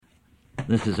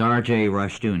This is R.J.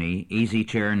 Rushdoony, Easy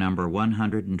Chair number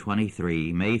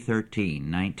 123, May 13,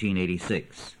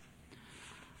 1986.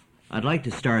 I'd like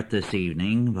to start this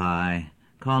evening by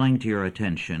calling to your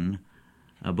attention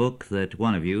a book that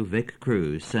one of you, Vic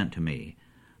Cruz, sent to me.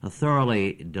 A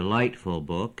thoroughly delightful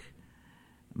book,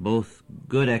 both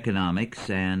good economics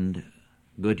and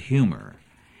good humor.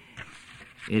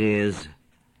 It is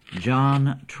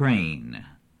John Train,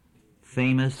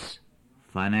 Famous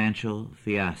Financial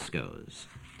Fiascos.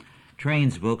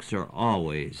 Train's books are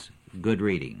always good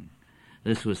reading.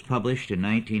 This was published in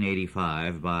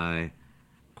 1985 by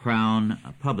Crown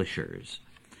Publishers.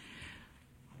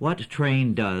 What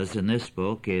Train does in this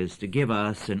book is to give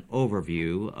us an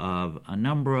overview of a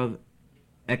number of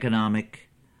economic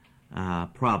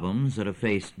problems that have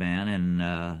faced man in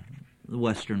the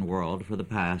Western world for the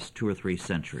past 2 or 3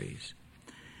 centuries.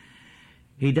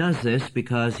 He does this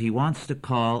because he wants to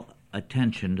call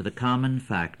attention to the common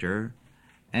factor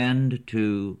and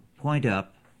to point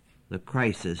up the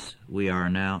crisis we are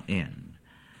now in.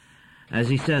 As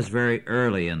he says very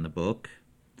early in the book,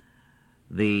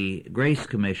 the Grace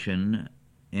Commission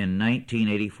in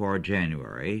 1984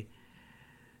 January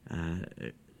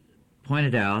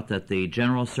pointed out that the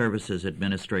General Services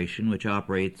Administration, which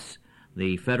operates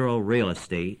the federal real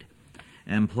estate,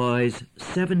 employs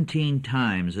 17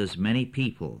 times as many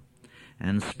people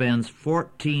and spends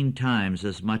 14 times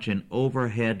as much in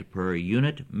overhead per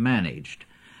unit managed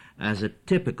as a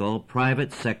typical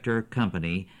private sector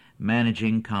company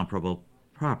managing comparable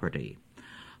property.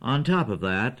 On top of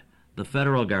that, the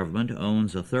federal government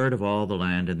owns a third of all the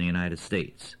land in the United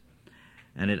States,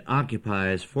 and it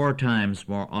occupies 4 times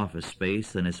more office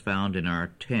space than is found in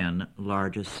our 10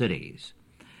 largest cities.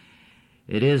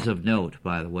 It is of note,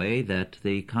 by the way, that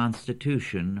the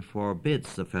Constitution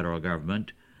forbids the federal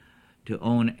government to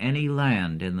own any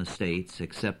land in the states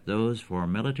except those for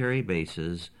military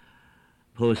bases,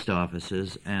 post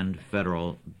offices, and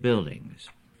federal buildings.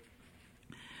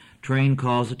 Train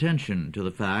calls attention to the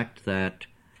fact that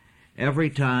every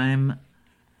time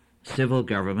civil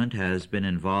government has been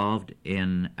involved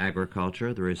in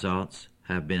agriculture, the results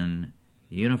have been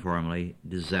uniformly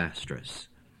disastrous.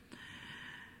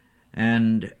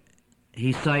 And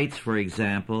he cites, for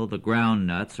example, the ground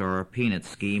nuts or peanut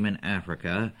scheme in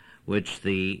Africa, which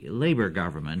the Labour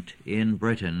government in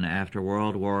Britain after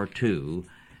World War II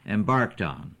embarked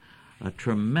on. A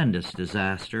tremendous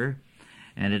disaster,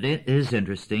 and it is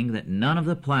interesting that none of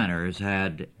the planners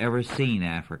had ever seen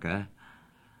Africa,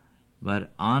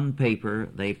 but on paper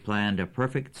they planned a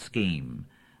perfect scheme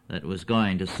that was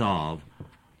going to solve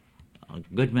a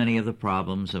good many of the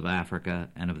problems of Africa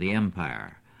and of the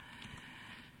empire.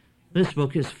 This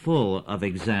book is full of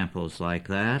examples like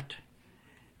that.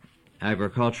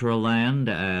 Agricultural land,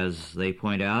 as they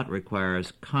point out,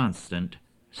 requires constant,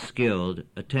 skilled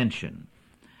attention.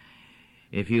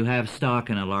 If you have stock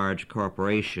in a large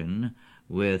corporation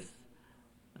with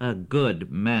a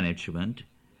good management,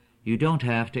 you don't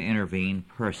have to intervene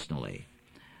personally.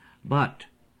 But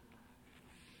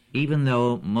even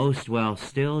though most wealth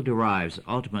still derives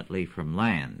ultimately from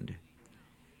land,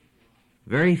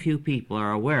 very few people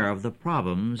are aware of the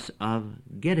problems of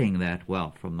getting that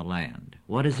wealth from the land,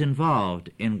 what is involved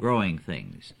in growing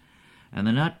things. And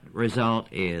the net result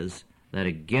is that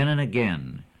again and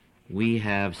again we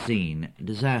have seen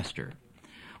disaster.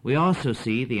 We also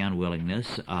see the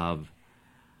unwillingness of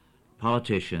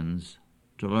politicians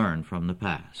to learn from the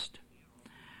past.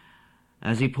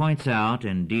 As he points out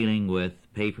in dealing with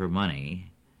paper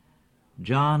money,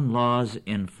 John Law's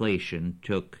inflation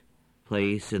took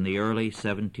place in the early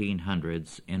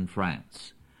 1700s in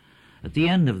France. At the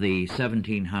end of the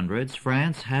 1700s,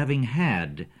 France, having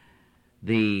had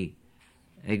the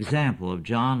example of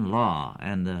John Law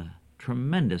and the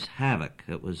tremendous havoc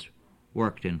that was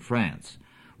worked in France,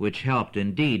 which helped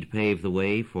indeed pave the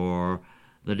way for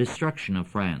the destruction of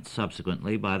France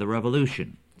subsequently by the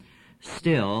Revolution,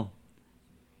 still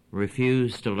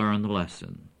refused to learn the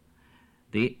lesson.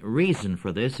 The reason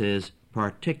for this is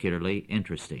particularly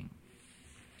interesting.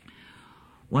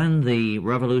 When the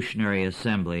Revolutionary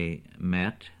Assembly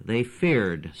met, they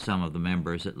feared, some of the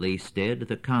members at least did,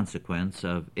 the consequence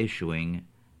of issuing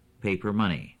paper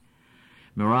money.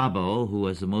 Mirabeau, who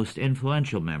was the most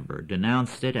influential member,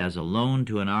 denounced it as a loan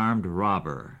to an armed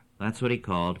robber. That's what he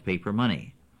called paper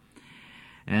money,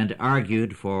 and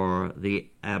argued for the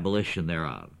abolition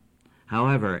thereof.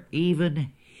 However,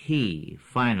 even he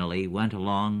finally went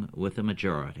along with the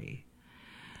majority.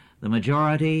 The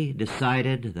majority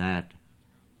decided that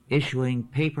issuing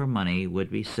paper money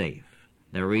would be safe.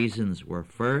 Their reasons were,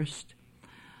 first,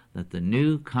 that the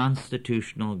new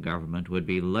constitutional government would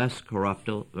be less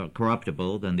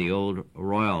corruptible than the old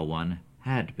royal one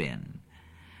had been.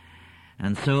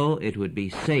 And so it would be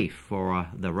safe for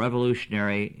the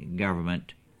revolutionary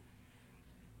government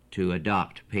to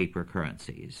adopt paper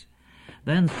currencies.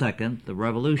 Then second, the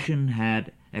revolution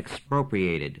had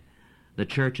expropriated the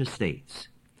church estates,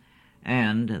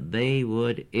 and they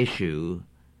would issue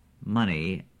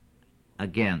money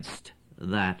against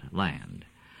that land.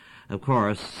 Of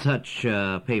course, such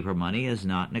paper money is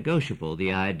not negotiable.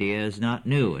 The idea is not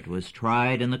new. It was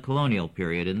tried in the colonial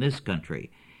period in this country.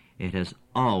 It has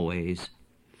always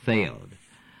failed.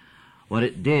 What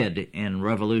it did in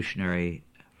revolutionary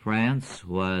France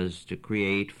was to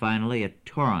create finally a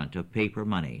torrent of paper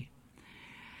money.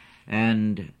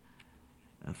 And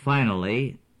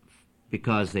finally,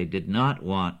 because they did not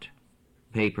want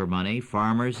paper money,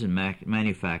 farmers and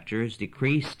manufacturers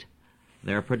decreased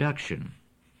their production.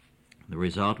 The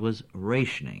result was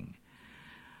rationing.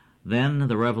 Then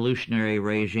the revolutionary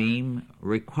regime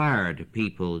required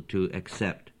people to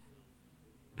accept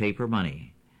paper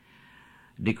money,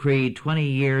 decreed 20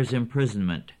 years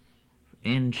imprisonment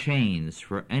in chains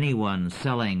for anyone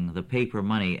selling the paper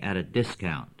money at a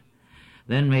discount,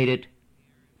 then made it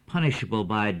punishable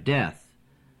by death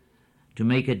to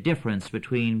make a difference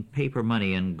between paper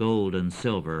money and gold and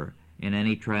silver in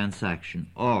any transaction,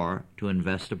 or to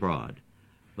invest abroad.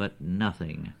 But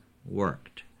nothing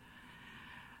worked.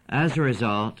 As a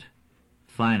result,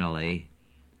 finally,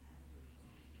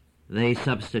 they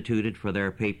substituted for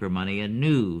their paper money a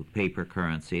new paper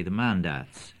currency, the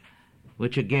mandats,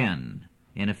 which again,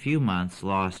 in a few months,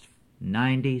 lost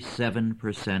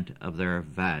 97% of their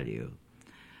value.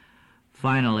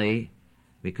 Finally,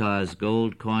 because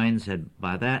gold coins had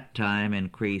by that time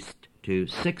increased to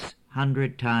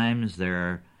 600 times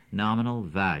their nominal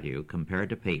value compared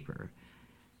to paper,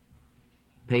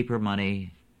 paper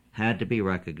money had to be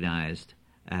recognized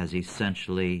as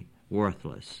essentially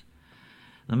worthless.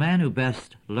 The man who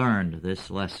best learned this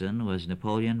lesson was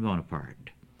Napoleon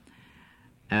Bonaparte.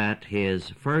 At his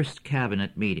first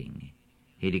cabinet meeting,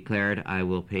 he declared, "I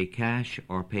will pay cash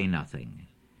or pay nothing."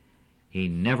 He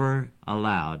never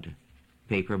allowed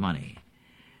paper money.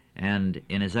 And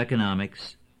in his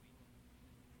economics,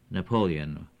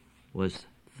 Napoleon was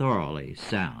thoroughly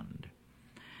sound.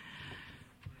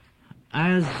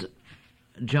 As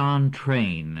John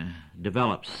Train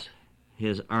develops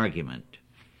his argument,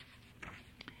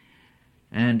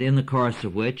 and in the course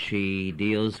of which he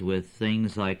deals with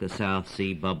things like the South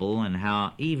Sea Bubble and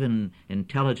how even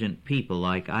intelligent people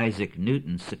like Isaac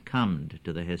Newton succumbed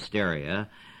to the hysteria,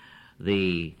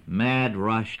 the mad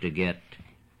rush to get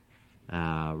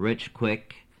rich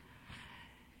quick,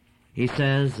 he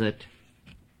says that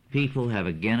people have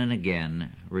again and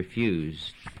again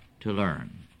refused to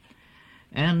learn.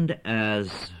 And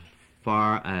as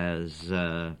far as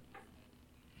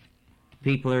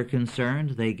people are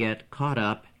concerned, they get caught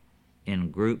up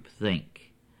in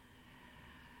groupthink.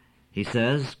 He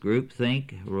says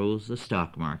groupthink rules the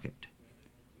stock market.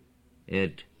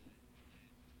 It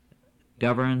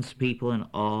governs people in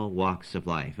all walks of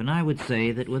life. And I would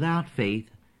say that without faith,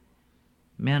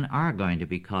 men are going to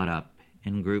be caught up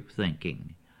in group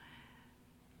thinking,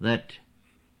 that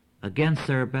against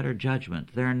their better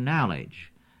judgment, their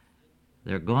knowledge,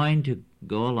 they're going to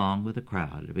go along with the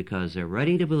crowd because they're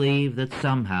ready to believe that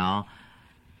somehow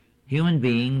human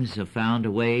beings have found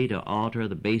a way to alter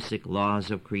the basic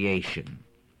laws of creation.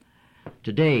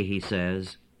 Today, he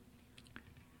says,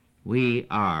 we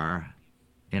are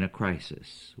in a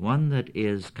crisis, one that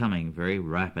is coming very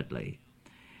rapidly.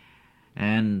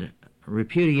 And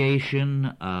repudiation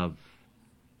of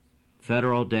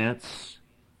federal debts,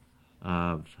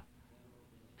 of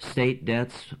state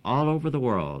debts all over the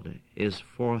world is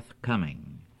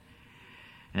forthcoming.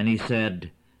 And he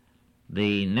said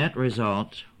the net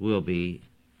result will be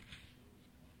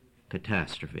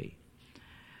catastrophe.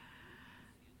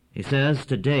 He says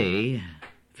today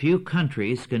few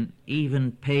countries can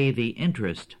even pay the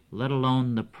interest, let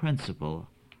alone the principal,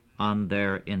 on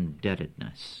their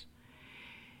indebtedness.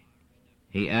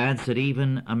 He adds that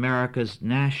even America's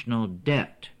national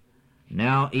debt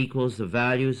now equals the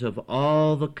values of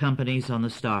all the companies on the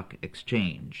stock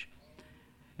exchange,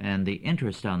 and the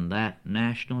interest on that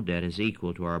national debt is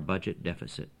equal to our budget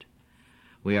deficit.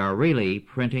 We are really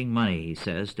printing money, he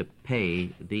says, to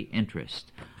pay the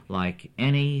interest, like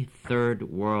any third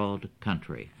world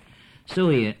country. So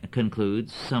he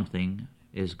concludes something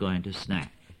is going to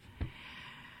snap.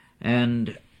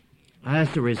 And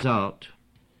as a result,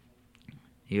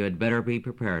 you had better be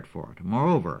prepared for it.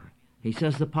 Moreover, he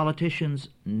says the politicians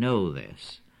know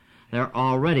this. They're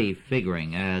already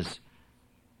figuring, as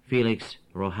Felix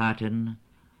Rohatyn,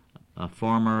 a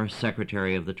former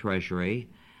Secretary of the Treasury,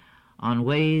 on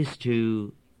ways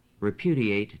to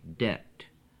repudiate debt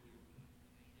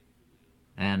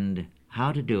and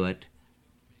how to do it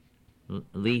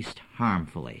least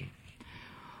harmfully.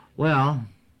 Well,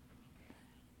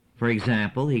 for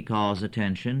example, he calls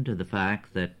attention to the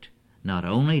fact that not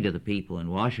only do the people in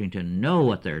Washington know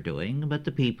what they're doing, but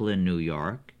the people in New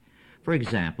York. For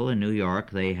example, in New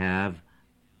York they have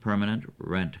permanent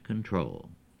rent control.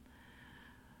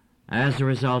 As a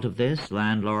result of this,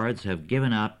 landlords have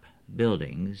given up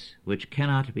buildings which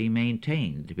cannot be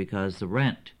maintained because the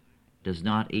rent does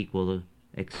not equal the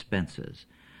expenses.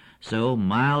 So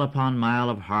mile upon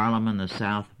mile of Harlem and the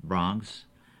South Bronx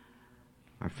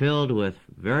are filled with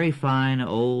very fine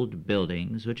old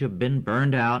buildings which have been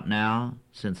burned out now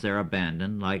since they're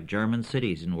abandoned, like German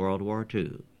cities in World War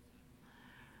II.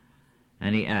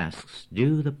 And he asks,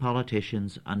 do the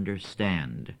politicians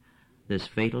understand this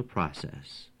fatal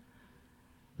process,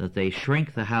 that they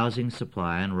shrink the housing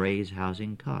supply and raise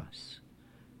housing costs?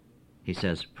 He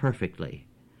says, perfectly.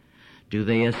 Do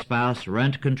they espouse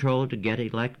rent control to get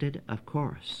elected? Of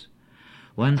course.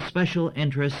 When special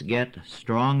interests get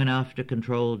strong enough to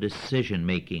control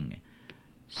decision-making,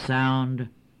 sound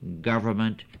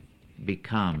government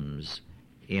becomes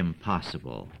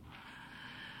impossible.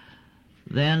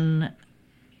 Then,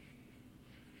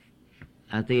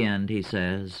 at the end, he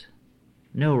says,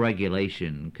 no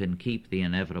regulation can keep the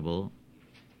inevitable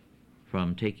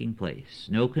from taking place,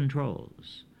 no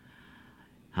controls.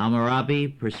 Hammurabi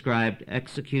prescribed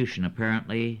execution,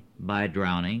 apparently by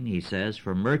drowning, he says,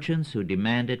 for merchants who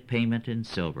demanded payment in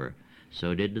silver.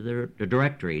 So did the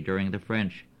Directory during the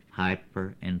French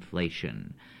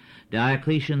hyperinflation.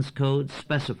 Diocletian's code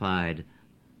specified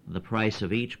the price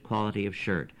of each quality of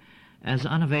shirt, as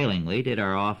unavailingly did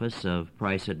our Office of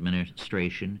Price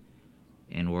Administration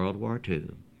in World War II.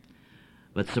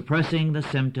 But suppressing the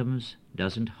symptoms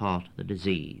doesn't halt the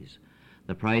disease.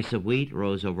 The price of wheat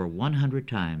rose over 100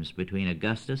 times between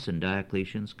Augustus and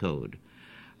Diocletian's code.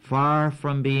 Far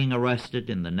from being arrested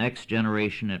in the next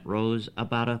generation, it rose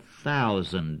about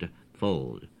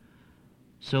 1,000-fold.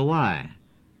 So why,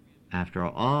 after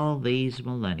all these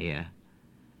millennia,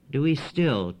 do we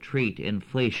still treat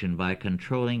inflation by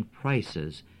controlling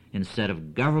prices instead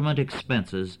of government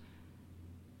expenses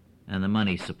and the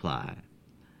money supply?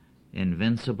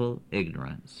 Invincible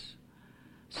ignorance.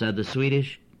 Said the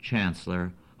Swedish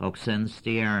Chancellor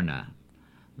Oxenstierna,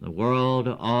 the world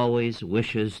always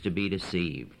wishes to be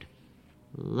deceived.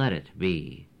 Let it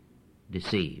be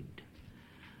deceived.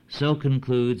 So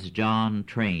concludes John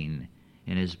Train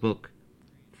in his book,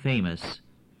 Famous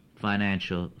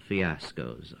Financial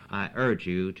Fiascos. I urge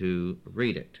you to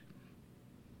read it.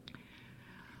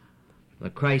 The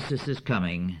crisis is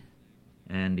coming,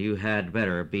 and you had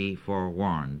better be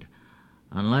forewarned.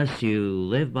 Unless you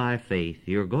live by faith,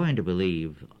 you're going to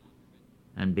believe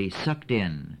and be sucked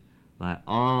in by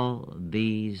all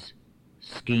these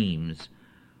schemes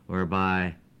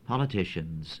whereby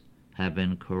politicians have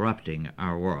been corrupting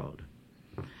our world.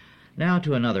 Now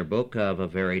to another book of a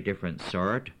very different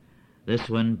sort, this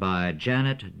one by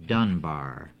Janet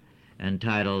Dunbar,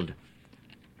 entitled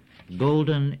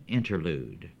Golden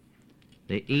Interlude,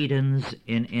 The Edens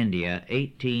in India,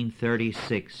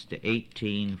 1836 to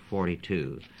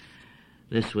 1842.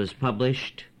 This was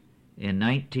published in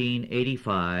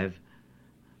 1985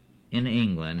 in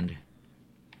England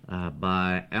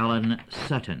by Alan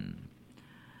Sutton.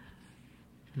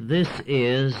 This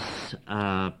is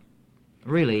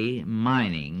really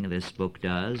mining, this book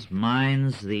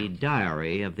mines the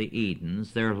diary of the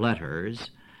Edens, their letters,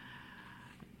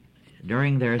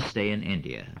 during their stay in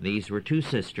India. These were two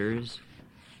sisters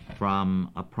from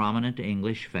a prominent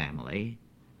English family,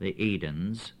 the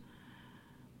Edens,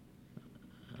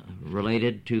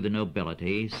 related to the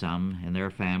nobility. Some in their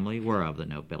family were of the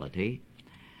nobility.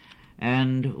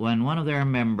 And when one of their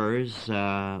members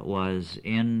was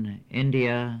in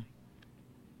India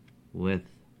with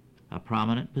a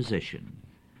prominent position,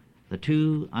 the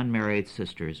two unmarried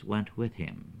sisters went with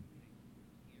him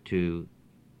to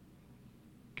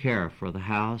care for the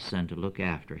house and to look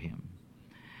after him.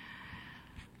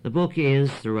 The book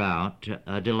is throughout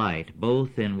a delight,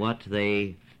 both in what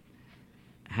they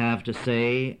have to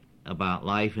say about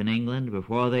life in England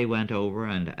before they went over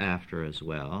and after as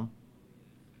well,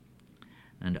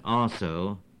 and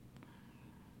also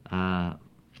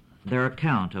their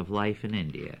account of life in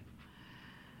India.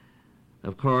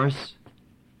 Of course,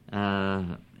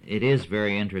 it is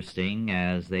very interesting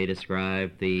as they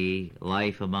describe the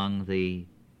life among the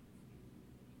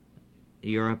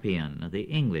European, the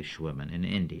English women in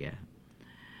India.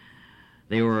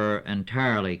 They were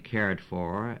entirely cared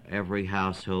for. Every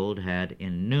household had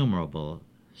innumerable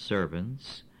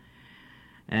servants,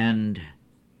 and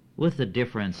with the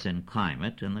difference in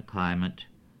climate, and the climate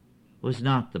was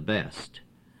not the best,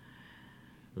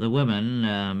 the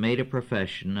women made a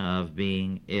profession of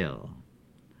being ill.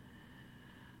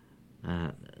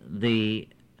 The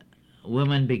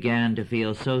women began to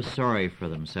feel so sorry for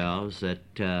themselves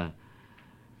that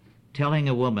telling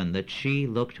a woman that she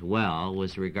looked well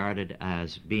was regarded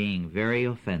as being very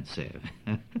offensive.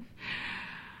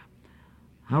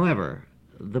 However,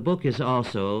 the book is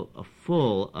also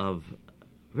full of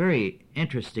very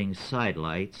interesting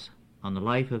sidelights on the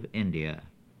life of India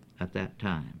at that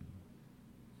time.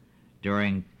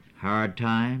 During hard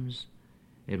times,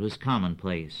 it was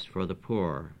commonplace for the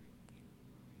poor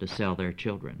to sell their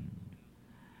children.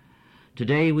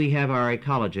 Today we have our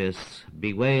ecologists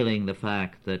bewailing the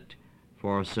fact that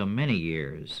for so many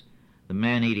years the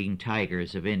man-eating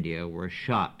tigers of India were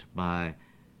shot by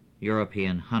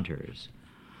European hunters.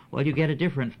 Well, you get a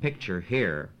different picture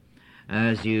here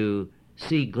as you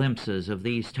see glimpses of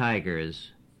these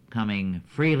tigers coming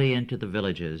freely into the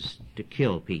villages to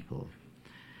kill people.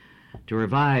 To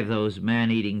revive those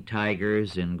man-eating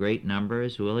tigers in great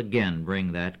numbers will again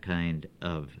bring that kind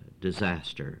of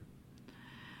disaster.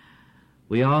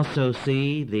 We also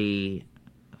see the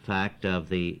fact of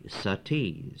the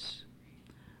satis,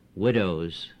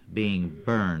 widows being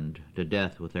burned to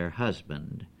death with their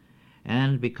husband,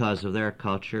 and because of their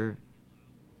culture,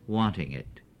 wanting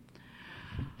it.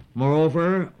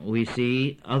 Moreover, we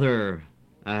see other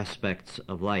aspects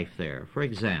of life there. For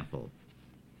example,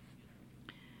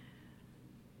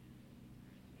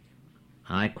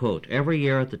 I quote, "Every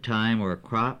year at the time where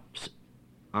crops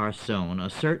are sown, a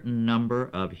certain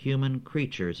number of human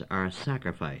creatures are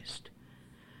sacrificed,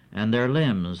 and their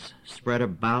limbs spread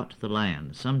about the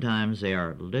land. Sometimes they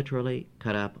are literally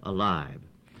cut up alive.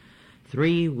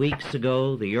 3 weeks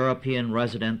ago, the European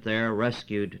resident there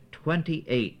rescued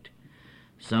 28.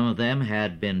 Some of them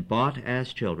had been bought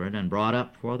as children and brought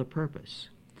up for the purpose.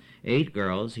 8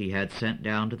 girls he had sent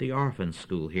down to the orphan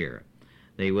school here.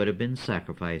 They would have been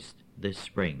sacrificed this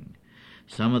spring.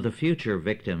 Some of the future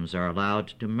victims are allowed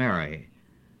to marry,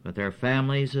 but their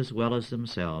families as well as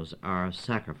themselves are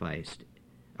sacrificed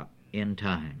in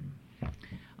time."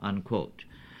 Unquote.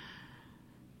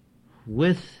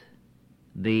 With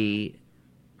the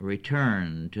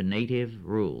return to native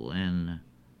rule in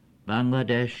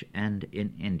Bangladesh and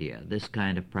in India, this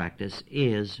kind of practice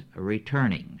is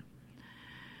returning.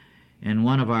 In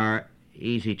one of our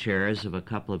easy chairs of a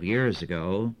couple of years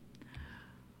ago,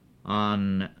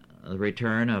 on the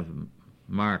return of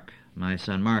my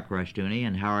son Mark Rushdoony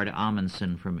and Howard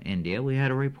Amundsen from India, we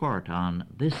had a report on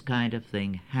this kind of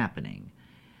thing happening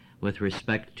with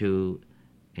respect to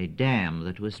a dam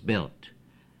that was built,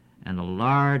 and a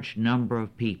large number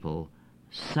of people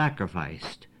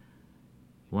sacrificed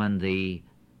when the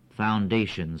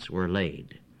foundations were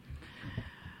laid.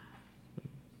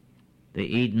 The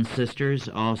Eden Sisters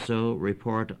also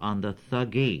report on the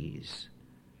Thuggis,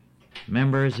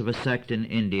 members of a sect in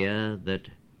India that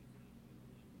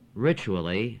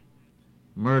ritually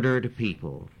murdered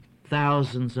people,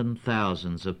 thousands and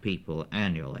thousands of people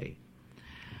annually.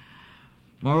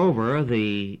 Moreover,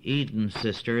 the Eden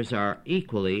Sisters are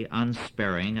equally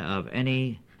unsparing of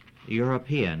any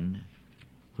European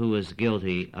who is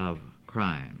guilty of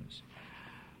crimes.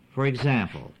 For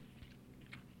example,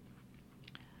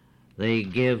 they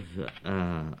give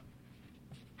an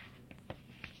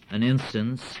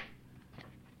instance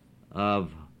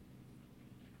of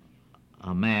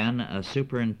a man, a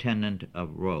superintendent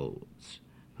of roads,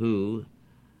 who,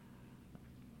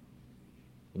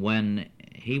 when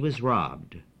he was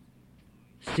robbed,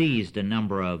 seized a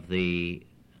number of the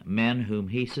men whom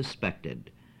he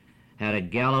suspected, had a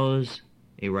gallows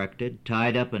erected,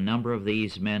 tied up a number of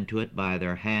these men to it by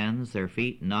their hands, their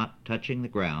feet not touching the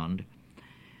ground,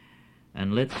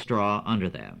 and lit straw under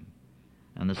them.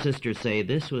 And the sisters say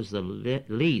this was the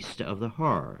least of the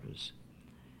horrors.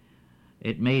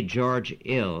 It made George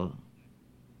ill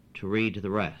to read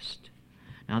the rest.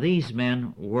 Now these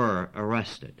men were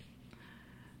arrested.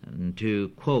 And to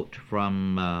quote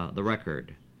from the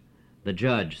record, the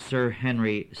judge, Sir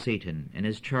Henry Seton, in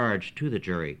his charge to the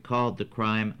jury, called the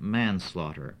crime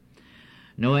manslaughter,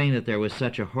 knowing that there was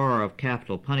such a horror of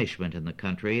capital punishment in the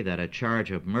country that a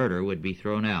charge of murder would be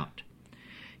thrown out.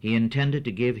 He intended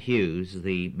to give Hughes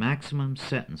the maximum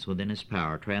sentence within his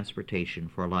power, transportation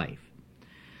for life.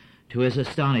 To his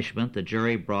astonishment, the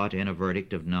jury brought in a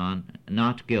verdict of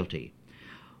not guilty.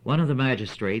 One of the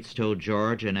magistrates told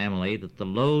George and Emily that the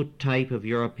low type of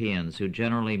Europeans who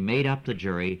generally made up the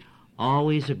jury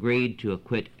always agreed to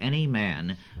acquit any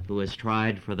man who was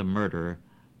tried for the murder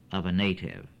of a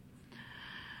native.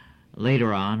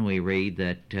 Later on, we read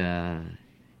that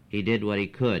he did what he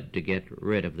could to get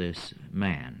rid of this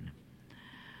man.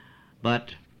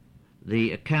 But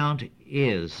the account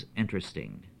is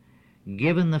interesting,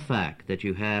 given the fact that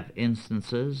you have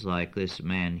instances like this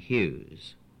man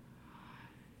Hughes.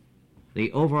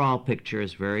 The overall picture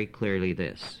is very clearly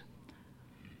this: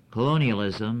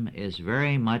 colonialism is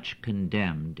very much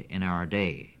condemned in our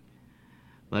day,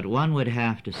 but one would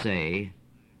have to say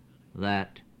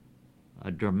that a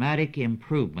dramatic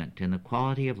improvement in the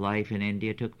quality of life in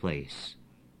India took place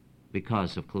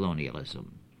because of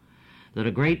colonialism, that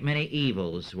a great many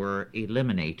evils were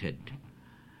eliminated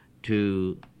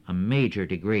to a major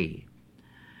degree,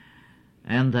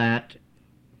 and that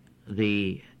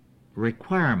the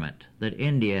requirement that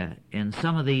India, in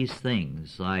some of these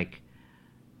things like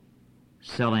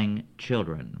selling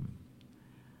children,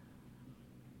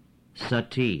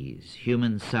 satis,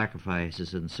 human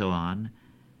sacrifices, and so on,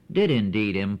 did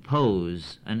indeed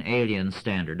impose an alien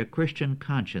standard, a Christian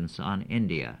conscience on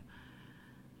India.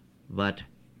 But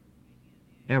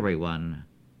everyone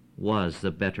was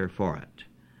the better for it.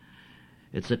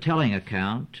 It's a telling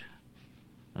account,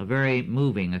 a very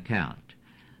moving account.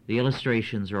 The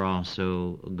illustrations are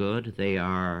also good. They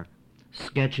are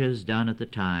sketches done at the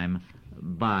time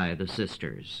by the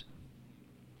sisters.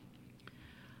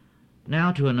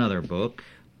 Now to another book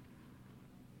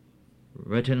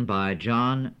written by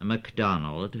John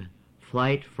MacDonald,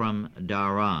 Flight from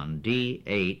Dhahran,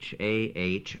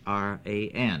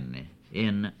 Dhahran,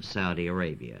 in Saudi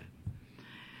Arabia.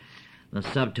 The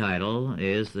subtitle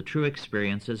is The True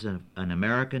Experiences of an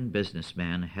American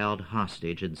Businessman Held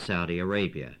Hostage in Saudi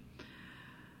Arabia,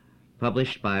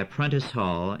 published by Prentice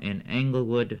Hall in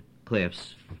Englewood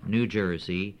Cliffs, New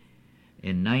Jersey,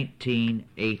 in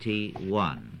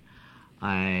 1981.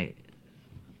 I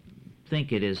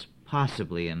think it is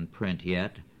possibly in print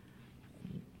yet,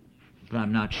 but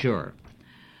I'm not sure.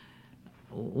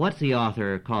 What the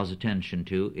author calls attention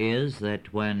to is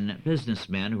that when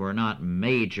businessmen who are not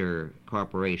major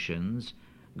corporations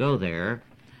go there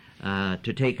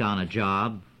to take on a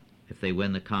job, if they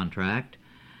win the contract,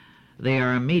 they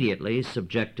are immediately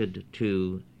subjected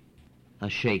to a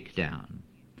shakedown.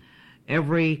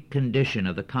 Every condition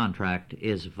of the contract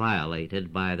is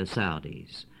violated by the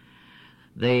Saudis.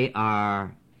 They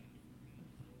are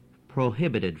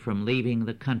prohibited from leaving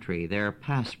the country. Their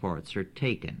passports are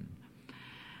taken.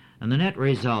 And the net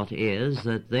result is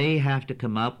that they have to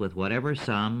come up with whatever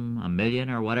sum, $1 million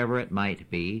or whatever it might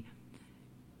be,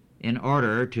 in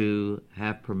order to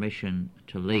have permission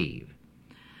to leave.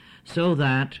 So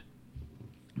that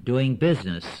doing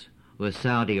business with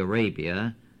Saudi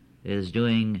Arabia is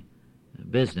doing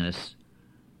business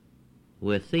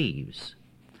with thieves.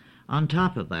 On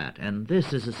top of that, and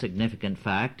this is a significant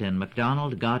fact, and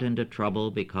MacDonald got into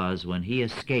trouble because when he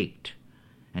escaped,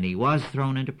 and he was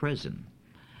thrown into prison,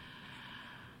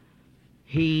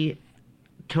 he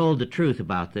told the truth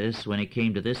about this when he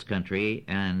came to this country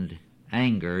and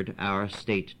angered our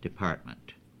State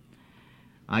Department.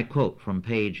 I quote from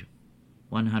page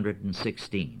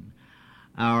 116.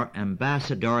 Our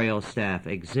ambassadorial staff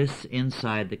exists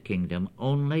inside the kingdom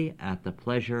only at the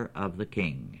pleasure of the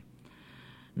king.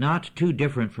 Not too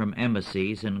different from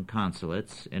embassies and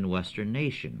consulates in Western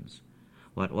nations.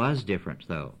 What was different,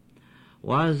 though,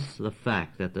 was the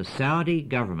fact that the Saudi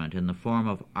government, in the form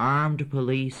of armed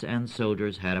police and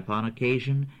soldiers, had upon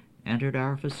occasion entered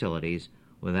our facilities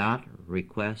without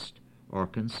request or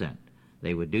consent.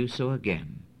 They would do so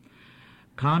again.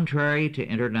 Contrary to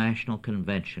international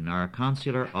convention, our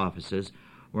consular offices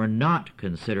were not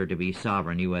considered to be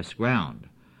sovereign U.S. ground.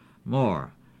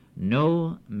 More,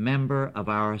 no member of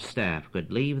our staff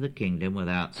could leave the kingdom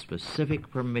without specific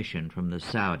permission from the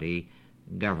Saudi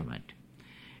government.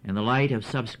 In the light of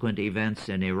subsequent events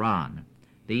in Iran,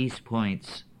 these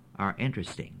points are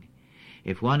interesting.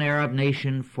 If one Arab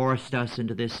nation forced us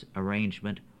into this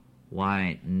arrangement,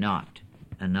 why not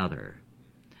another?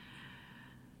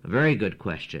 A very good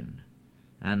question.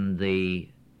 And the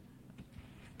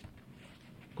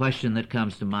question that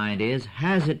comes to mind is,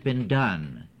 has it been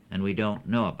done and we don't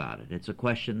know about it? It's a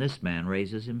question this man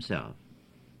raises himself.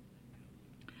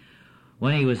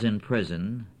 When he was in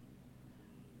prison,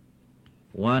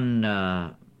 one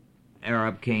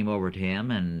Arab came over to him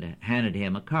and handed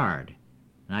him a card.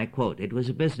 And I quote, "It was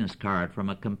a business card from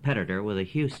a competitor with a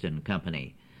Houston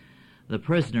company. The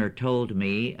prisoner told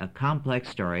me a complex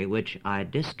story which I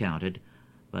discounted,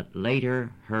 but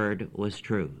later heard was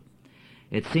true.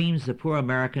 It seems the poor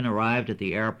American arrived at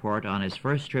the airport on his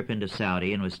first trip into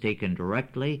Saudi and was taken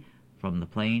directly from the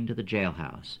plane to the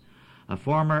jailhouse. A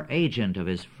former agent of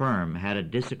his firm had a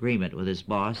disagreement with his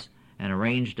boss and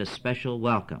arranged a special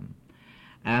welcome.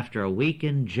 After a week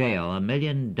in jail, $1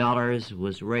 million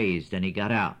was raised and he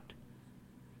got out.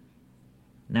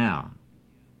 Now,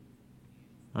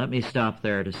 let me stop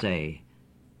there to say,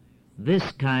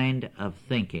 this kind of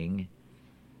thinking,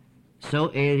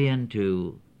 so alien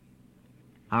to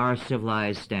our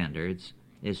civilized standards,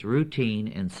 is routine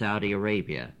in Saudi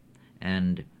Arabia,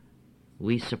 and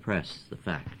we suppress the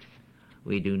fact.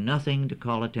 We do nothing to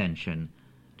call attention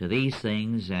to these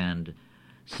things and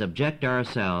subject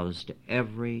ourselves to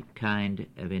every kind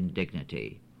of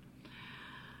indignity.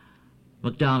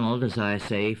 MacDonald, as I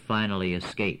say, finally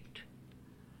escaped,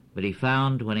 but he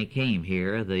found when he came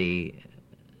here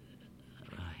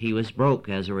he was broke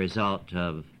as a result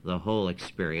of the whole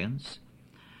experience,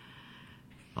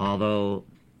 although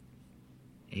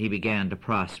he began to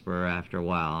prosper after a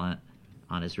while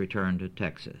on his return to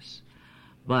Texas.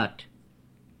 But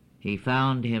he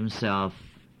found himself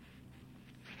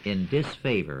in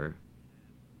disfavor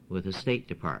with the State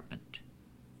Department,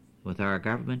 with our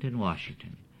government in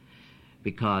Washington,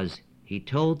 because he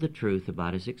told the truth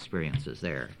about his experiences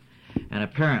there. And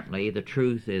apparently the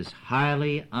truth is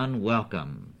highly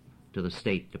unwelcome to the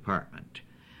State Department.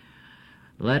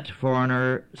 Let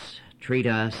foreigners treat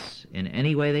us in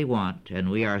any way they want,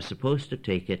 and we are supposed to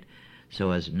take it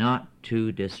so as not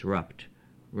to disrupt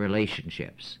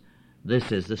relationships.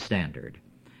 This is the standard.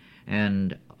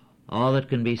 And all that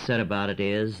can be said about it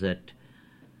is that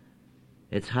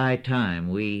it's high time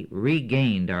we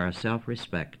regained our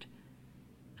self-respect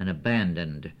and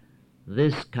abandoned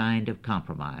this kind of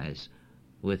compromise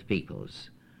with peoples.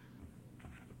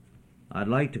 I'd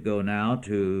like to go now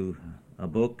to a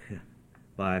book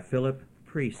by Philip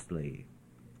Priestley,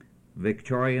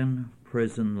 Victorian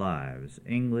Prison Lives,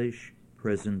 English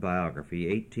Prison Biography,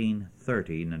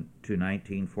 1830 to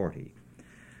 1940,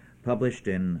 published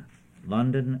in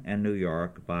London and New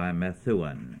York by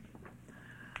Methuen,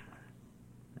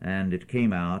 and it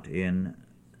came out in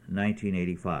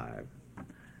 1985.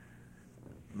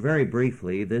 Very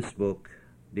briefly, this book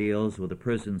deals with a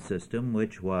prison system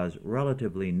which was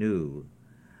relatively new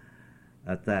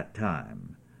at that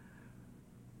time.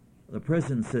 The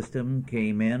prison system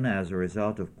came in as a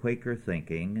result of Quaker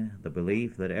thinking, the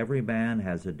belief that every man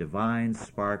has a divine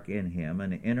spark in him,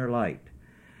 an inner light,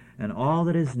 and all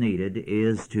that is needed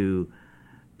is to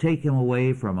take him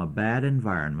away from a bad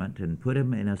environment and put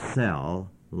him in a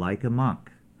cell like a monk.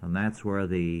 And that's where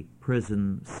the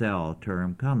prison cell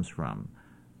term comes from.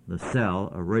 The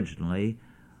cell originally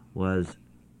was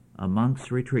a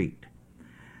monk's retreat,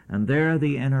 and there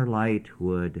the inner light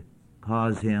would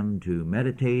cause him to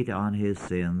meditate on his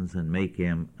sins and make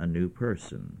him a new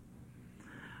person.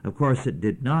 Of course, it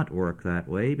did not work that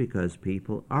way because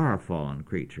people are fallen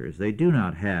creatures. They do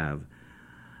not have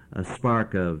a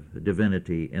spark of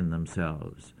divinity in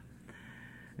themselves.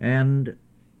 And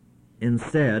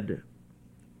instead,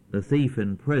 the thief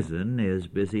in prison is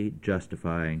busy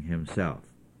justifying himself.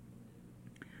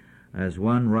 As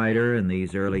one writer in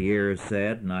these early years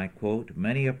said, and I quote,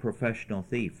 "Many a professional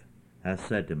thief has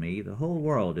said to me, the whole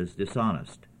world is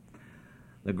dishonest.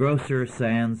 The grocer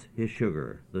sands his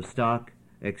sugar, the stock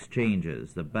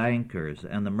exchanges, the bankers,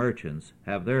 and the merchants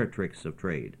have their tricks of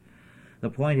trade. The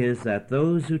point is that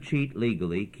those who cheat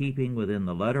legally, keeping within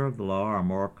the letter of the law, are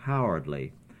more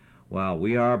cowardly, while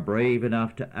we are brave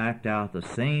enough to act out the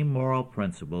same moral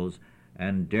principles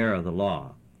and dare the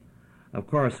law. Of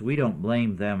course, we don't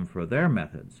blame them for their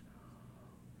methods,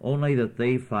 only that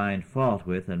they find fault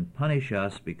with and punish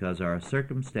us because our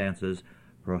circumstances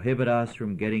prohibit us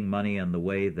from getting money in the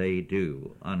way they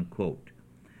do," unquote.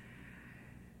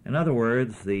 In other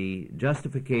words, the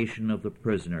justification of the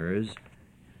prisoners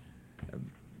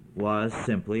was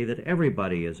simply that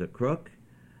everybody is a crook.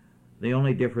 The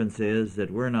only difference is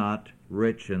that we're not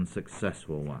rich and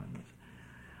successful ones.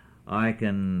 I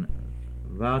can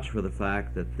vouch for the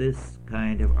fact that this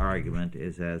kind of argument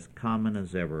is as common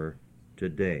as ever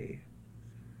today.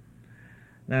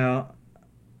 Now,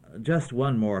 just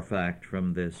one more fact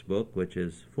from this book, which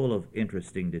is full of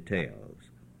interesting details.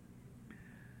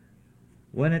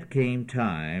 When it came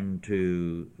time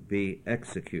to be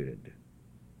executed,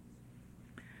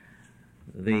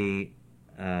 the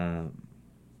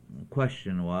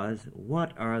question was,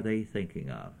 what are they thinking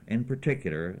of? In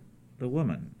particular, the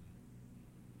woman.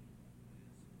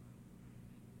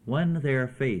 When they are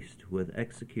faced with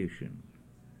execution,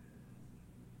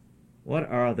 what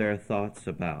are their thoughts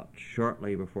about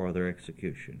shortly before their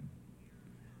execution?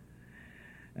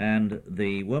 And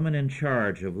the woman in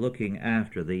charge of looking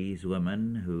after these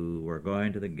women who were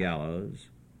going to the gallows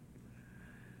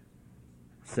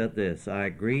said this, "I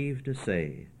grieve to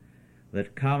say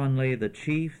that commonly the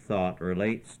chief thought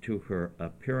relates to her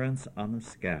appearance on the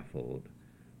scaffold,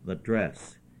 the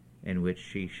dress in which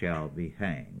she shall be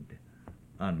hanged."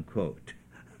 Unquote.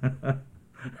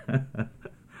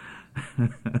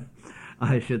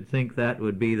 I should think that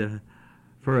would be the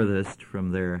furthest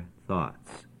from their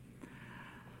thoughts.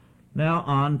 Now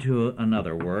on to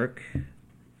another work.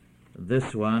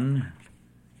 This one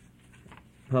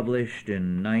published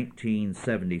in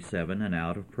 1977 and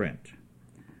out of print,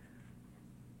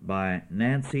 by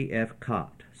Nancy F.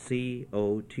 Cott,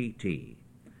 C-O-T-T,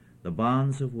 The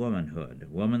Bonds of Womanhood,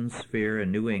 Woman's Sphere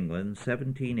in New England,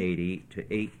 1780 to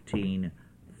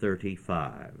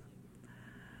 1835.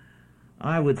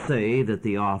 I would say that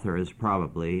the author is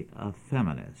probably a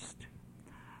feminist.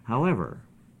 However,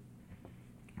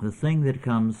 the thing that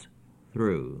comes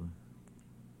through,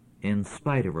 in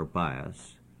spite of her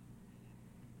bias,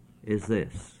 is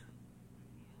this: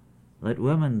 that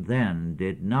women then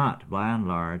did not, by and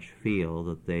large, feel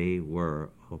that they were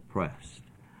oppressed.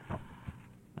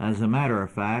 As a matter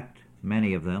of fact,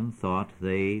 many of them thought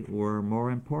they were more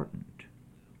important.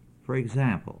 For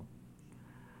example,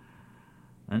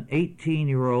 an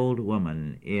 18-year-old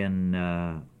woman in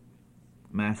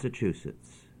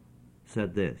Massachusetts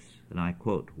said this, and I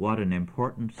quote, "What an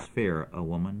important sphere a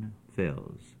woman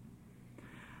fills.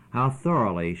 How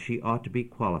thoroughly she ought to be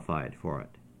qualified for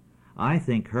it. I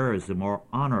think hers a more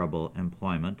honorable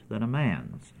employment than a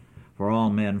man's, for all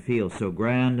men feel so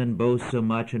grand and boast so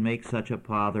much and make such a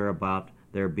pother about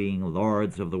their being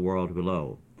lords of the world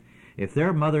below. If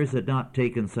their mothers had not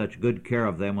taken such good care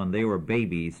of them when they were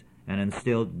babies and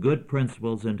instilled good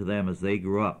principles into them as they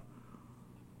grew up,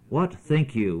 what,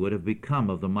 think you, would have become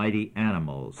of the mighty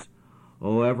animals?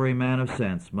 Oh, every man of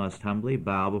sense must humbly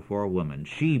bow before a woman.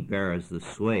 She bears the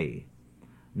sway,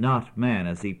 not man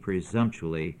as he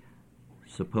presumptuously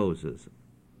supposes."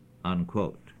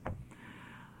 Unquote.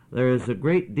 There is a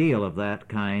great deal of that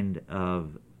kind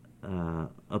of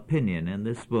opinion in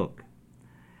this book.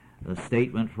 The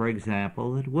statement, for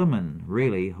example, that women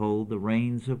really hold the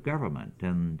reins of government,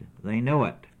 and they know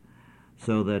it,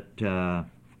 so that,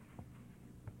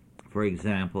 for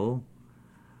example,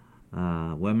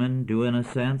 women do, in a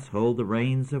sense, hold the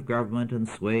reins of government and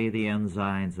sway the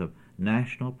ensigns of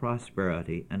national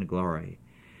prosperity and glory.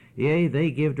 Yea,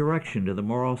 they give direction to the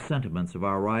moral sentiments of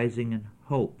our rising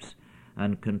hopes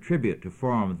and contribute to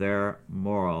form their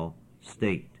moral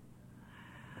state.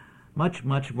 Much,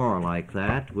 much more like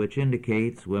that, which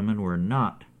indicates women were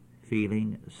not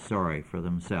feeling sorry for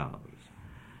themselves.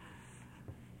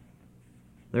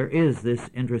 There is this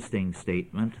interesting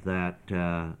statement that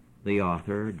the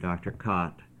author, Dr.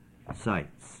 Cott,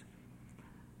 cites.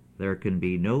 There can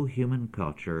be no human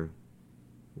culture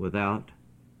without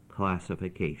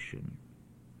classification.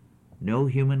 No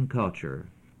human culture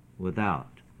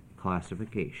without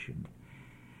classification.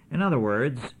 In other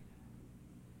words,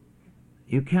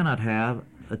 you cannot have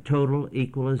a total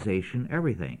equalization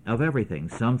of everything.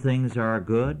 Some things are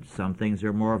good, some things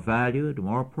are more valued,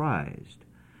 more prized.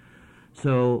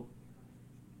 So,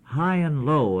 high and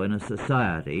low in a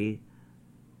society,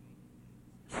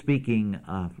 speaking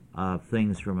of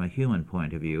things from a human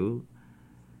point of view,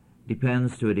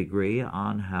 depends to a degree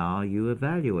on how you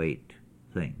evaluate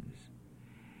things.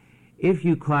 If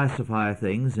you classify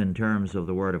things in terms of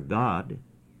the Word of God,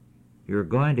 you're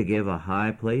going to give a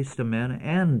high place to men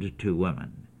and to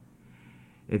women.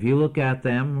 If you look at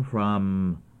them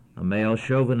from a male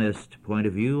chauvinist point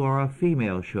of view or a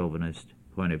female chauvinist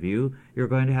point of view, you're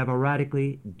going to have a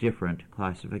radically different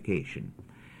classification.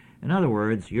 In other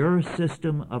words, your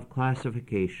system of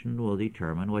classification will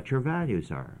determine what your values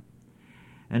are.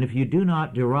 And if you do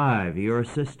not derive your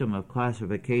system of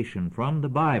classification from the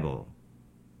Bible,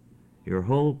 your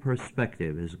whole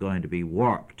perspective is going to be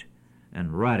warped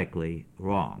and radically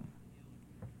wrong.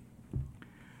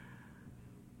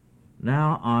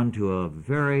 Now on to a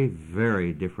very,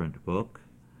 very different book,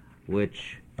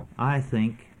 which I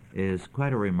think is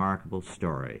quite a remarkable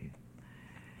story.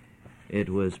 It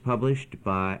was published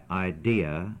by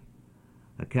IDEA,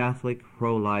 a Catholic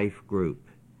pro-life group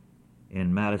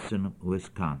in Madison,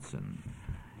 Wisconsin.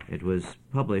 It was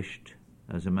published,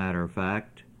 as a matter of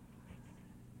fact,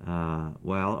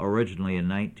 originally in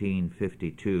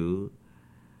 1952,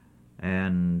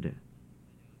 and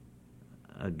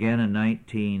again in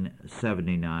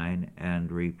 1979,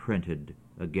 and reprinted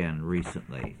again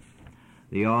recently.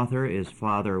 The author is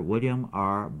Father William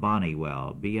R.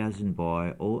 Bonnewell, B as in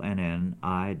boy, O-N-N-I-W-E-L-L.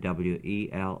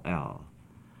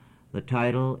 The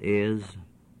title is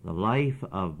The Life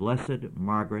of Blessed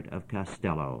Margaret of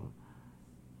Castello,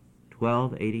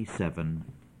 1287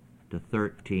 to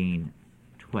 1312.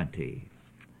 20.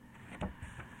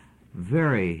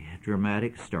 Very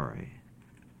dramatic story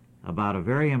about a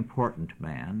very important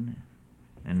man,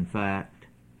 in fact,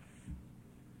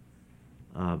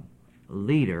 a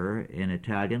leader in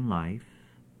Italian life,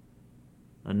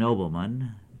 a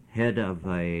nobleman, head of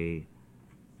a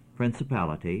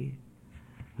principality,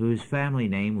 whose family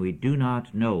name we do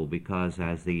not know because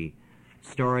as the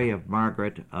story of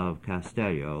Margaret of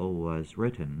Castello was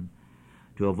written,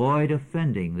 to avoid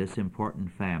offending this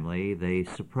important family, they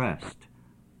suppressed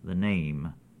the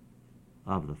name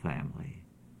of the family.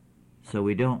 So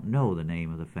we don't know the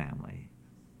name of the family.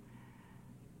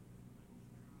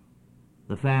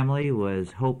 The family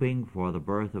was hoping for the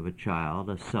birth of a child,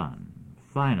 a son.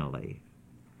 Finally,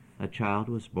 a child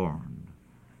was born,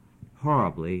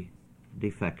 horribly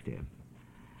defective.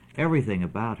 Everything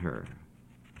about her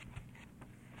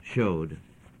showed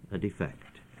a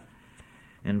defect.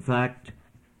 In fact,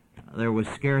 there was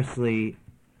scarcely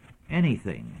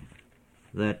anything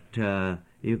that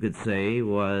you could say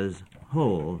was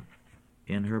whole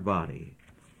in her body.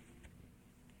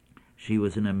 She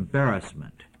was an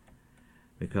embarrassment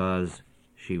because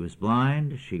she was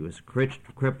blind, she was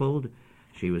crippled,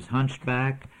 she was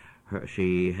hunchback,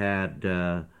 she had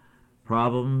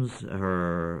problems,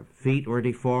 her feet were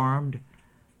deformed.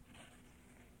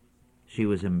 She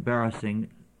was embarrassing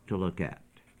to look at.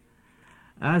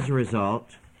 As a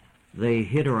result, they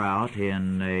hid her out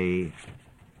in a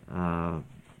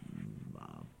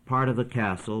part of the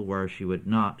castle where she would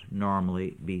not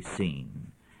normally be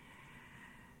seen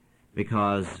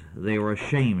because they were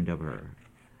ashamed of her.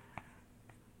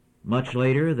 Much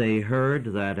later, they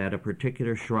heard that at a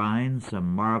particular shrine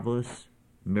some marvelous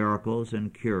miracles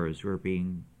and cures were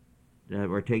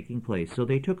taking place, so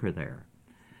they took her there.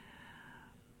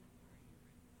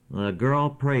 The girl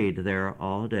prayed there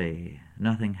all day.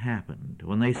 Nothing happened.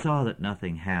 When they saw that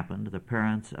nothing happened, the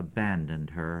parents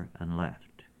abandoned her and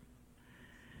left.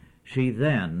 She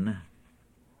then,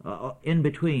 in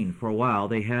between for a while,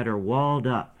 they had her walled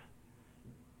up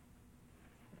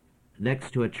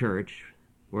next to a church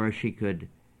where she could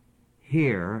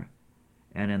hear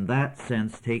and in that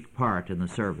sense take part in the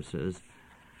services.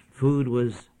 Food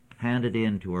was handed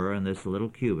in to her in this little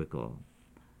cubicle,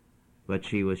 but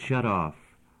she was shut off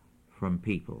from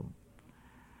people.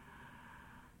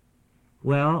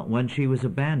 Well, when she was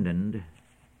abandoned,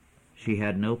 she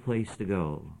had no place to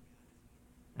go,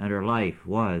 and her life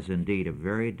was indeed a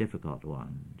very difficult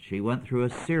one. She went through a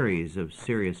series of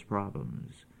serious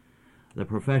problems. The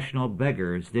professional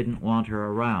beggars didn't want her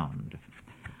around,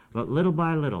 but little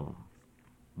by little,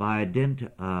 by dint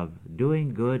of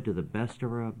doing good to the best of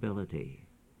her ability,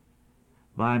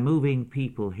 by moving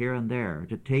people here and there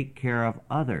to take care of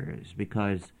others,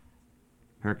 because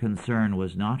her concern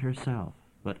was not herself,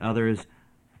 but others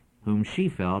whom she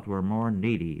felt were more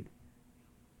needy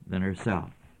than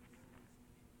herself.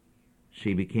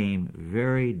 She became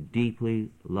very deeply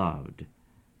loved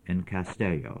in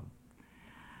Castello.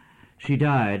 She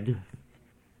died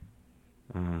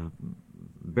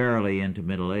barely into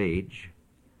middle age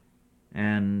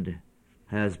and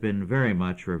has been very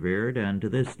much revered, and to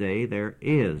this day there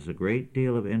is a great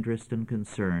deal of interest and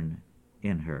concern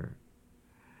in her,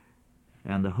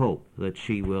 and the hope that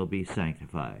she will be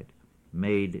sanctified,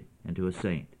 made into a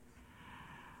saint.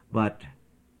 But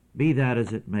be that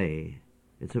as it may,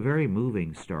 it's a very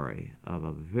moving story of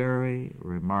a very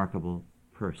remarkable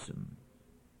person.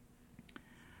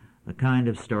 The kind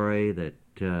of story that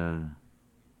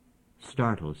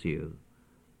startles you,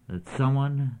 that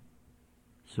someone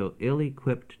so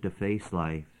ill-equipped to face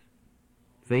life,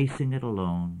 facing it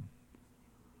alone,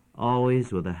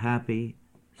 always with a happy,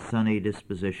 sunny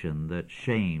disposition that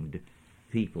shamed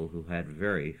people who had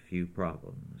very few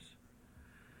problems.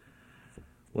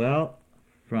 Well,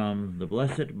 from the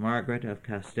Blessed Margaret of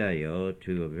Castello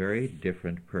to a very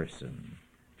different person,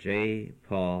 J.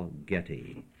 Paul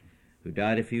Getty, who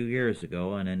died a few years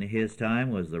ago and in his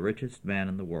time was the richest man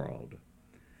in the world.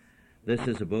 This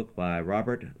is a book by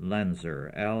Robert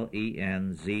Lenzer,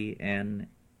 Lenzer,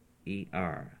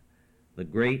 The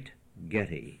Great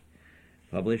Getty,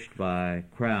 published by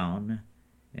Crown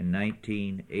in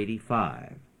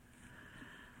 1985.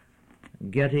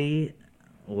 Getty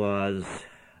was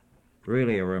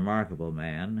really a remarkable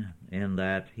man in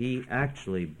that he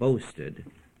actually boasted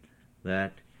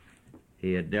that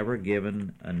he had never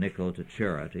given a nickel to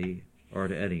charity or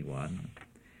to anyone.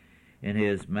 In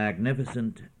his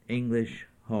magnificent English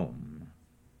home,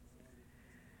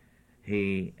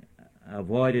 he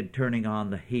avoided turning on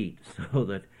the heat so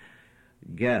that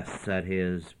guests at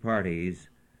his parties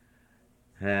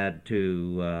had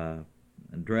to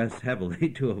dress heavily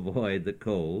to avoid the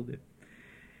cold.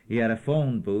 He had a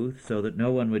phone booth so that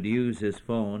no one would use his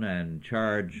phone and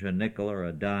charge a nickel or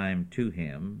a dime to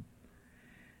him.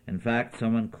 In fact,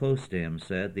 someone close to him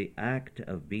said the act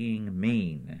of being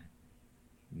mean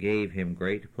gave him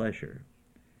great pleasure.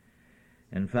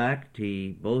 In fact,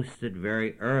 he boasted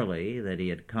very early that he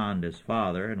had conned his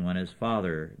father, and when his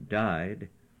father died,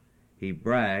 he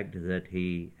bragged that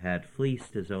he had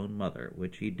fleeced his own mother,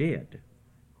 which he did.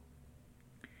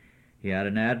 He had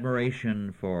an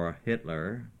admiration for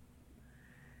Hitler.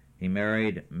 He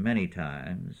married many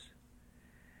times.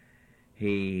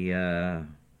 He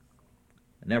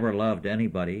never loved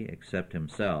anybody except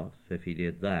himself, if he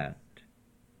did that.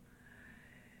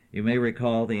 You may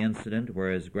recall the incident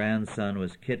where his grandson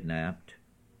was kidnapped,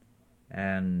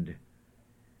 and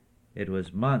it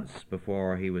was months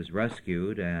before he was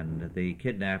rescued, and the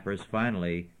kidnappers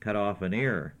finally cut off an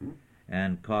ear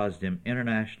and caused him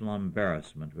international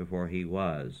embarrassment before he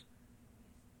was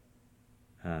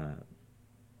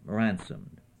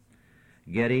ransomed.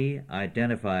 Getty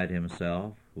identified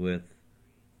himself with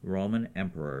Roman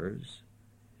emperors.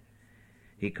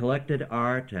 He collected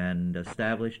art and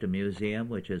established a museum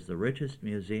which is the richest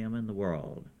museum in the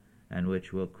world and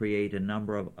which will create a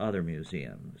number of other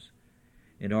museums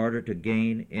in order to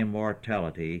gain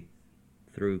immortality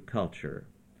through culture.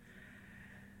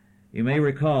 You may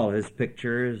recall his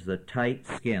pictures, the tight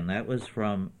skin. That was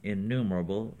from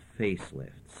innumerable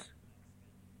facelifts.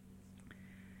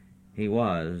 He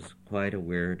was quite a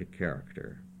weird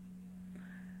character.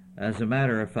 As a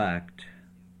matter of fact,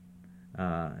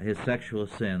 his sexual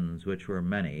sins, which were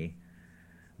many,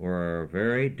 were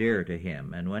very dear to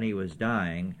him. And when he was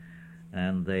dying,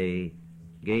 and they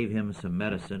gave him some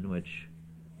medicine which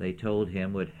they told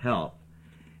him would help,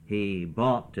 he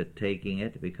balked at taking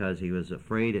it because he was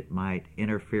afraid it might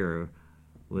interfere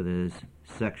with his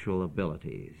sexual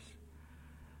abilities.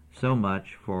 So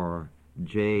much for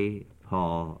J.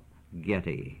 Paul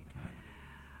Getty.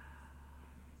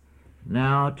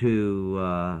 Now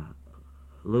to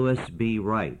Lewis B.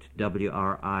 Wright,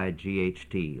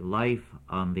 W-R-I-G-H-T, Life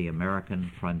on the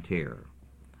American Frontier.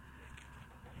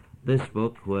 This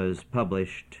book was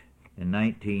published in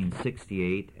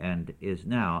 1968 and is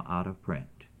now out of print.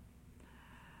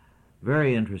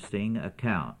 Very interesting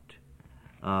account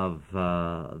of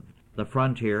the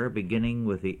frontier, beginning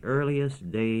with the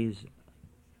earliest days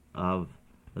of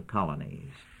the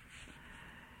colonies.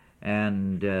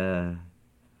 And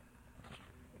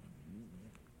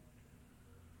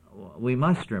we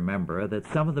must remember that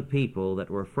some of the people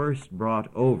that were first brought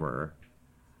over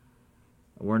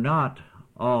were not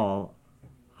all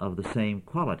of the same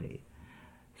quality.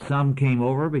 Some came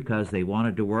over because they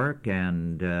wanted to work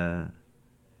and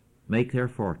make their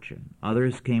fortune.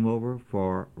 Others came over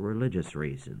for religious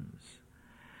reasons.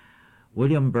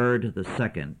 William Byrd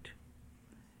II,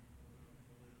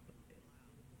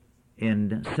 in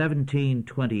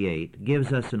 1728,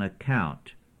 gives us an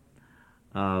account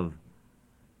of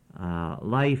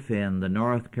life in the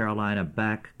North Carolina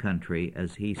back country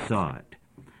as he saw it.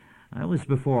 That was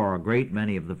before a great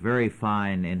many of the very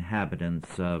fine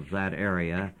inhabitants of that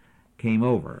area came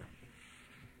over.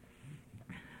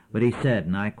 But he said,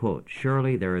 and I quote,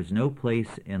 "Surely there is no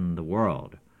place in the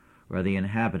world where the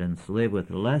inhabitants live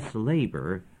with less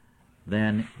labor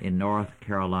than in North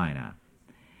Carolina.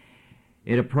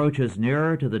 It approaches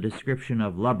nearer to the description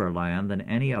of lubberland than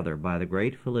any other by the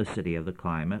great felicity of the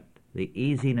climate, the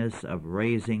easiness of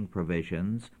raising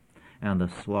provisions, and the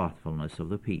slothfulness of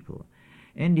the people.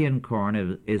 Indian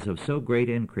corn is of so great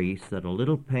increase that a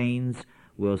little pains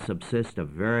will subsist a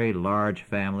very large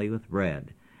family with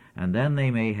bread, and then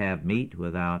they may have meat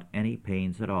without any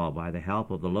pains at all by the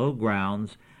help of the low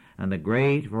grounds and the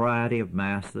great variety of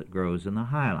mass that grows in the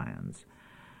highlands.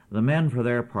 The men, for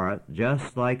their part,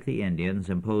 just like the Indians,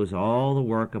 impose all the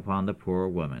work upon the poor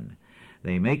women.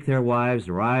 They make their wives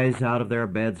rise out of their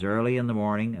beds early in the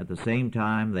morning. At the same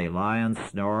time they lie and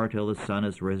snore till the sun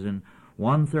has risen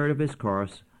 1/3 of his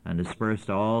course and dispersed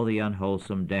all the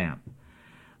unwholesome damp.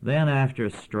 Then, after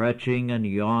stretching and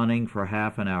yawning for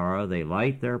half an hour, they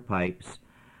light their pipes,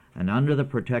 and under the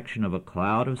protection of a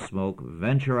cloud of smoke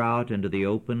venture out into the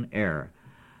open air.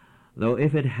 Though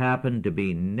if it happen to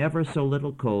be never so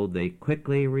little cold, they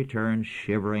quickly return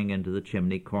shivering into the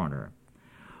chimney corner.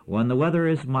 When the weather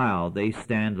is mild, they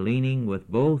stand leaning with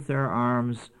both their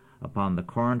arms upon the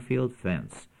cornfield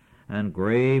fence, and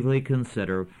gravely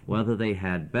consider whether they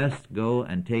had best go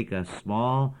and take a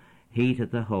small heat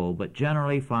at the hoe, but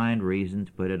generally find reason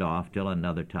to put it off till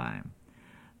another time.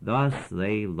 Thus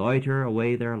they loiter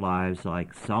away their lives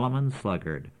like Solomon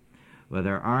Sluggard, with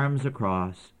their arms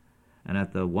across, and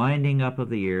at the winding up of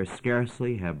the year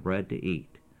scarcely have bread to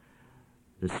eat.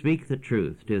 To speak the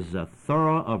truth, 'tis a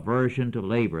thorough aversion to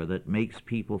labor that makes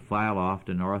people file off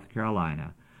to North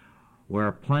Carolina,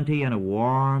 where plenty and a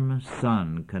warm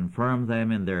sun confirm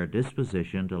them in their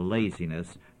disposition to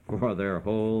laziness for their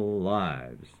whole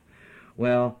lives.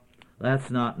 Well,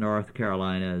 that's not North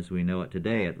Carolina as we know it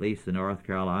today, at least the North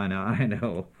Carolina I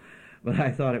know. But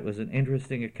I thought it was an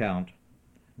interesting account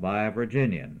by a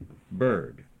Virginian,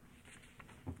 Byrd.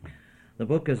 The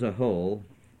book as a whole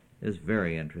is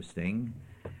very interesting,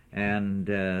 and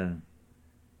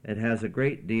it has a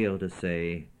great deal to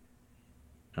say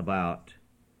about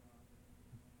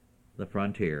the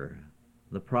frontier,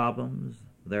 the problems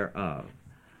thereof,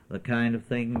 the kind of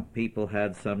thing people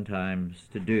had sometimes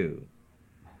to do,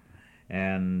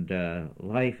 and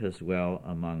life as well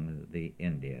among the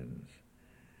Indians.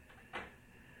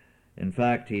 In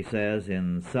fact, he says,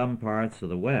 in some parts of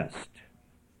the West,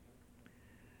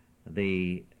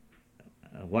 the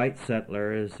white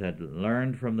settlers had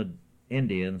learned from the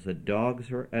Indians that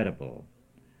dogs were edible,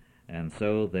 and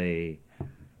so they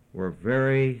were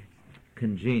very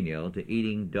congenial to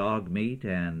eating dog meat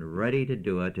and ready to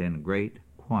do it in great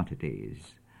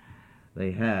quantities.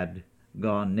 They had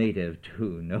gone native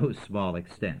to no small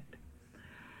extent.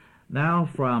 Now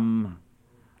from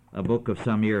a book of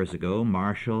some years ago,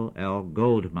 Marshall L.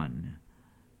 Goldman,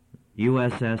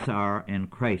 USSR in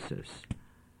Crisis,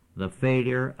 The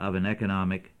Failure of an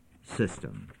Economic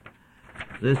System.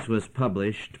 This was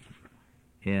published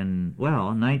in,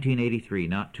 1983,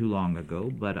 not too long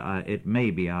ago, but it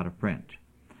may be out of print.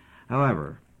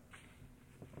 However,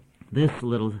 this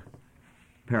little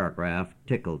paragraph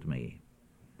tickled me.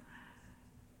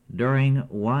 During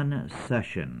one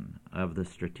session of the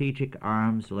Strategic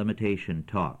Arms Limitation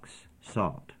Talks,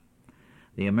 SALT,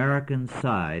 the American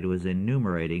side was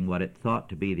enumerating what it thought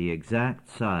to be the exact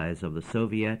size of the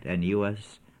Soviet and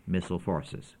U.S. missile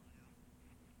forces.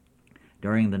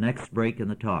 During the next break in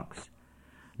the talks,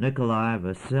 Nikolai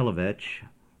Vasilievich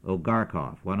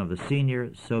Ogarkov, one of the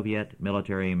senior Soviet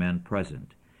military men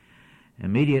present,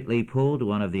 immediately pulled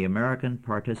one of the American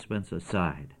participants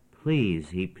aside.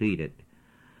 "Please," he pleaded,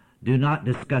 "do not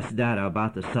discuss data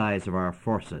about the size of our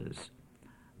forces.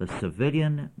 The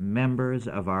civilian members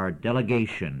of our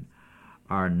delegation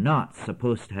are not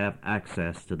supposed to have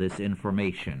access to this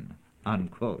information,"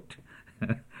 unquote.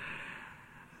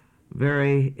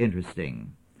 Very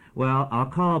interesting. Well, I'll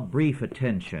call brief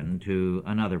attention to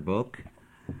another book,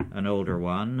 an older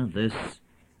one, this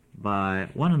by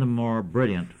one of the more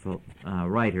brilliant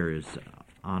writers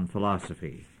on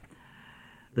philosophy.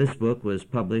 This book was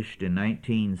published in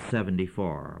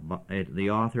 1974. The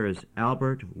author is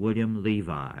Albert William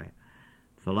Levi,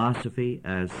 Philosophy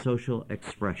as Social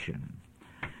Expression.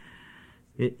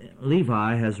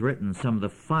 Levi has written some of the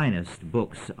finest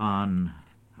books on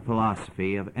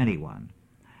philosophy of anyone.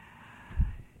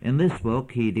 In this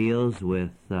book, he deals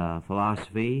with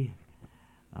philosophy,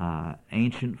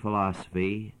 ancient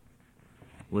philosophy,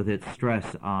 with its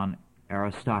stress on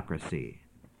aristocracy,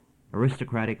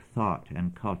 aristocratic thought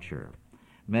and culture,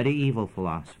 medieval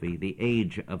philosophy, the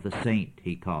age of the saint,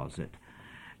 he calls it,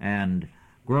 and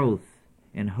growth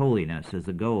in holiness as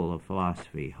the goal of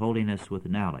philosophy, holiness with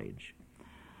knowledge.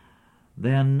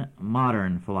 Then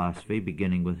modern philosophy,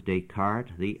 beginning with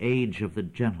Descartes, the age of the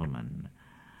gentleman,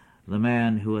 the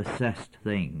man who assessed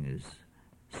things,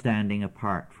 standing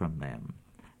apart from them,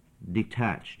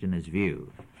 detached in his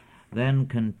view. Then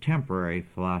contemporary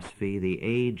philosophy, the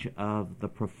age of the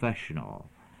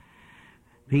professional,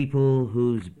 people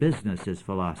whose business is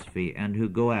philosophy and who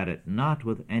go at it not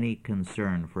with any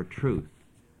concern for truth,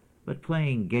 but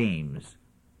playing games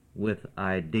with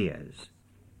ideas.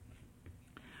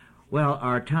 Well,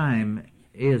 our time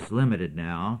is limited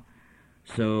now,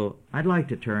 so I'd like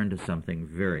to turn to something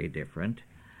very different.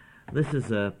 This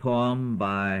is a poem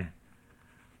by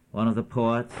one of the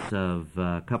poets of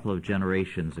a couple of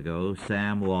generations ago,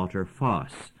 Sam Walter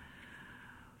Foss,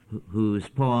 whose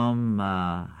poem,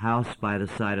 House by the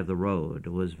Side of the Road,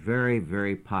 was very,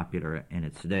 very popular in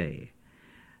its day.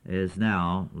 It is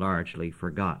now largely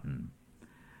forgotten.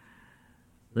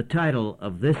 The title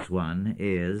of this one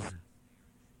is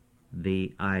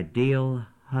The Ideal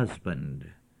Husband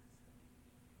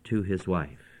to His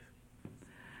Wife.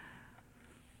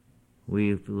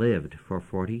 We've lived for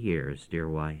 40 years, dear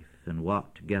wife, and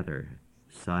walked together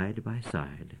side by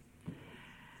side.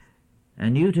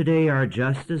 And you today are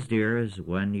just as dear as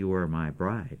when you were my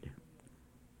bride.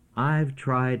 I've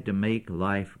tried to make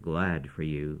life glad for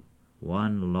you,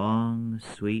 one long,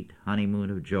 sweet honeymoon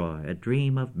of joy, a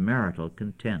dream of marital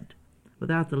content,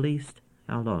 without the least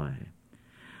alloy.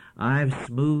 I've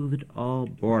smoothed all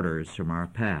borders from our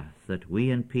path, that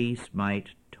we in peace might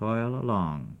toil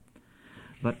along.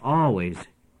 but always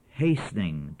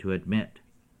hastening to admit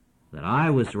that I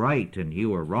was right and you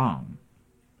were wrong.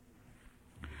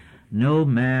 No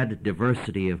mad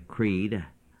diversity of creed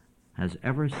has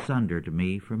ever sundered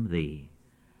me from thee,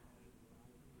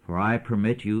 for I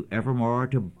permit you evermore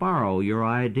to borrow your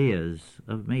ideas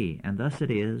of me, and thus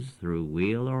it is, through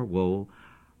weal or woe,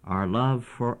 our love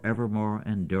for evermore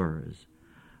endures.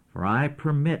 For I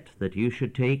permit that you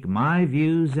should take my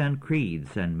views and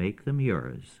creeds and make them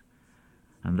yours,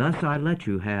 and thus I let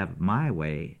you have my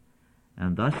way,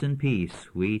 and thus in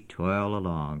peace we toil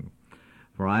along.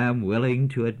 For I am willing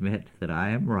to admit that I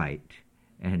am right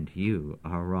and you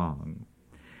are wrong.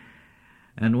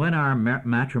 And when our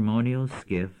matrimonial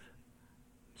skiff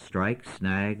strikes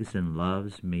snags in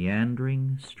love's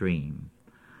meandering stream,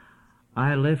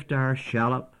 I lift our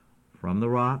shallop from the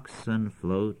rocks and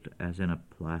float as in a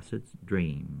placid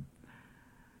dream.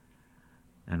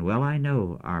 And well I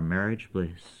know our marriage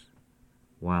bliss,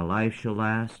 while life shall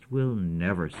last, will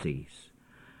never cease.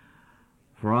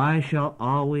 For I shall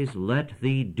always let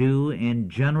thee do in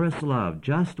generous love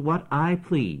just what I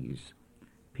please.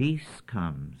 Peace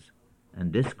comes,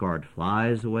 and discord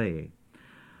flies away.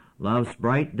 Love's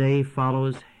bright day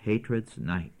follows hatred's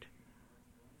night.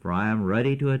 For I am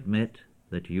ready to admit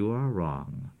that you are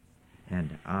wrong,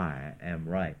 and I am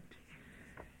right.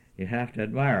 You have to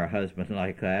admire a husband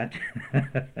like that.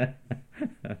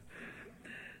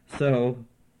 So,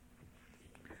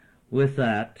 with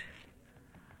that,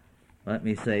 let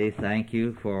me say thank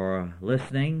you for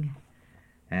listening,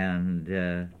 and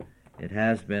it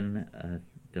has been a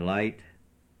delight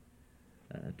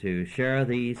to share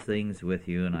these things with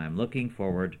you, and I'm looking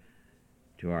forward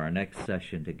to our next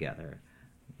session together.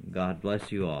 God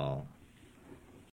bless you all.